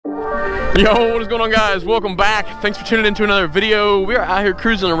Yo, what is going on, guys? Welcome back. Thanks for tuning into another video. We are out here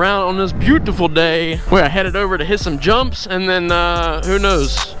cruising around on this beautiful day. We're headed over to hit some jumps, and then who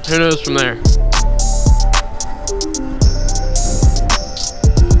knows from there.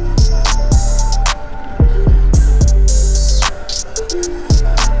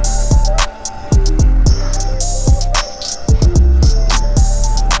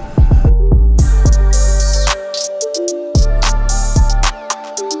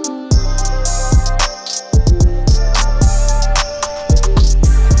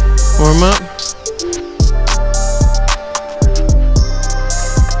 Warm up.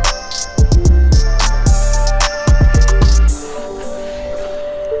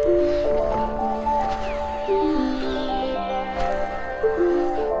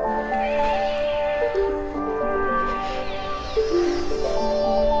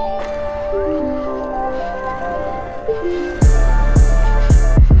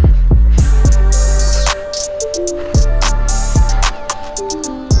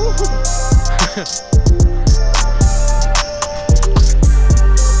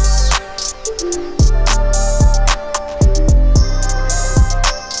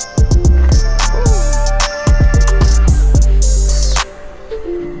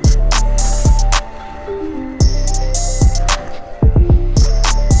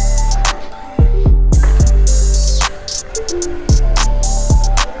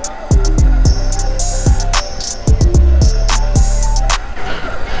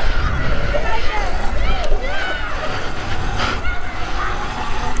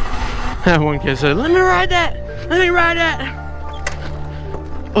 That one kid said, "Let me ride that! Let me ride that!"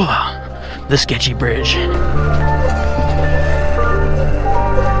 Oh, the sketchy bridge.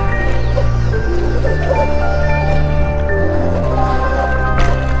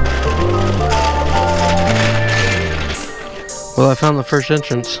 Well, I found the first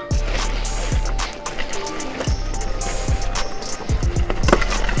entrance.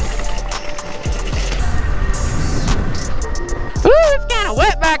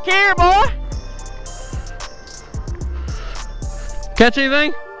 Back here, boy. Catch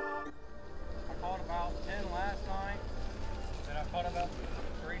anything? I caught about 10 last night, and I caught about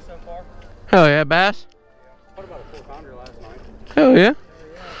 3 so far. Hell yeah, bass? Yeah, I caught about a 4-pounder last night. Hell yeah.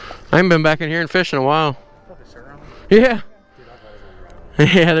 I ain't been back in here and fishing in a while. Sur-Ron? Yeah.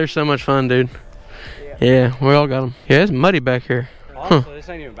 Dude, Yeah, they're so much fun, dude. Yeah, we all got them. Yeah, it's muddy back here. Honestly, this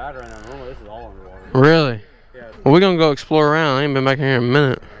ain't even bad right now. Normally, this is all underwater. Really? Yeah. Well, we're gonna go explore around. I ain't been back in here in a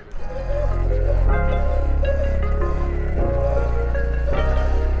minute.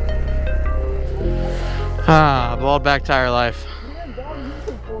 Ah, bald back tire life.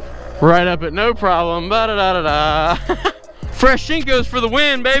 Right up it, no problem. Ba-da-da-da-da. Fresh Shinkos for the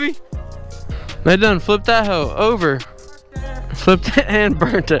win, baby. They done flipped that hoe over. Flipped it and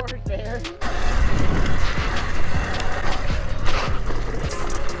burnt it.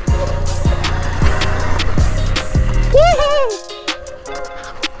 Woohoo!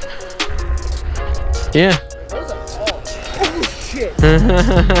 Yeah. Oh shit!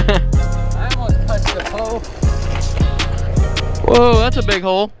 I almost touched the pole. Whoa, that's a big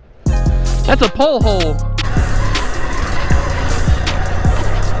hole. That's a pole hole.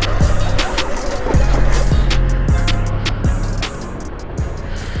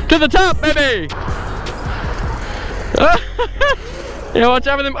 To the top, baby! Yeah, watch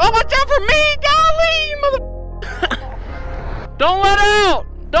out for them. Oh, watch out for me! Golly, mother... Don't let out!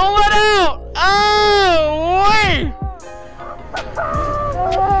 Don't let out! Oh, wait!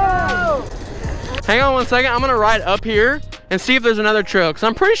 Hang on one second. I'm gonna ride up here and see if there's another trail, because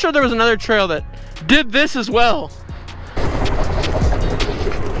I'm pretty sure there was another trail that did this as well.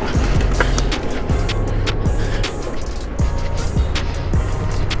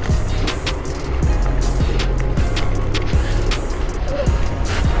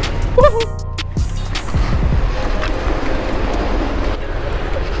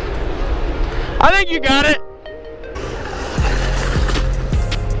 I think you got it.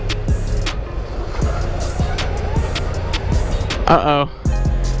 Uh-oh.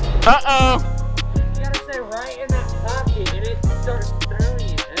 Uh-oh. You gotta stay right in that pocket and it starts throwing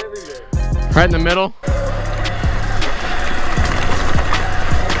you everywhere. Right in the middle.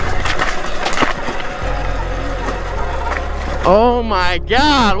 Oh my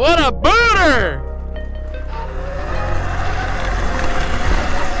God, what a booter!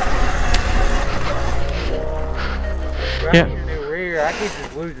 Yeah. I need a new rear. I keep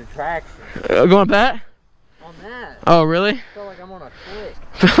just losing traction. Going that? On that. Oh, really? I feel like I'm on a slick.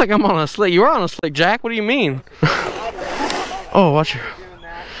 I feel like I'm on a slick. You are on a slick, Jack. What do you mean? Oh, watch your.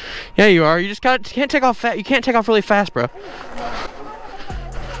 Yeah, you are. You just can't take off fast. You can't take off really fast, bro.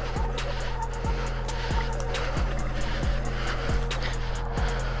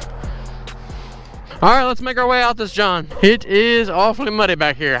 All right, let's make our way out this John. It is awfully muddy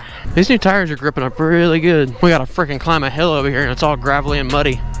back here. These new tires are gripping up really good. We gotta freaking climb a hill over here and it's all gravelly and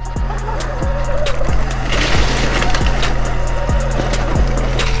muddy.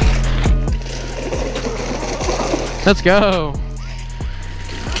 Let's go.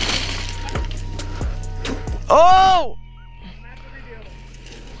 Oh!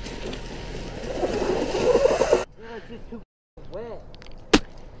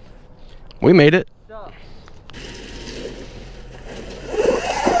 We made it.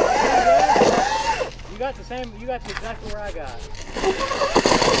 You got exactly where I got.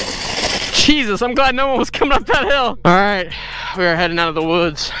 Jesus, I'm glad no one was coming up that hill. All right, we are heading out of the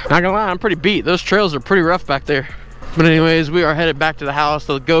woods. Not gonna lie, I'm pretty beat. Those trails are pretty rough back there. But anyways, we are headed back to the house.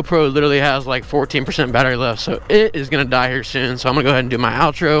 The GoPro literally has like 14% battery left, so it is gonna die here soon. So I'm gonna go ahead and do my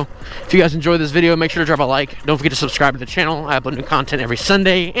outro. If you guys enjoyed this video, make sure to drop a like. Don't forget to subscribe to the channel. I upload new content every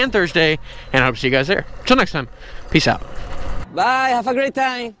Sunday and Thursday, and I hope to see you guys there. Till next time, peace out. Bye, have a great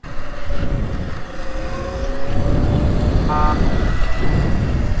time.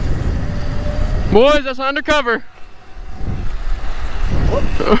 Boys, that's undercover.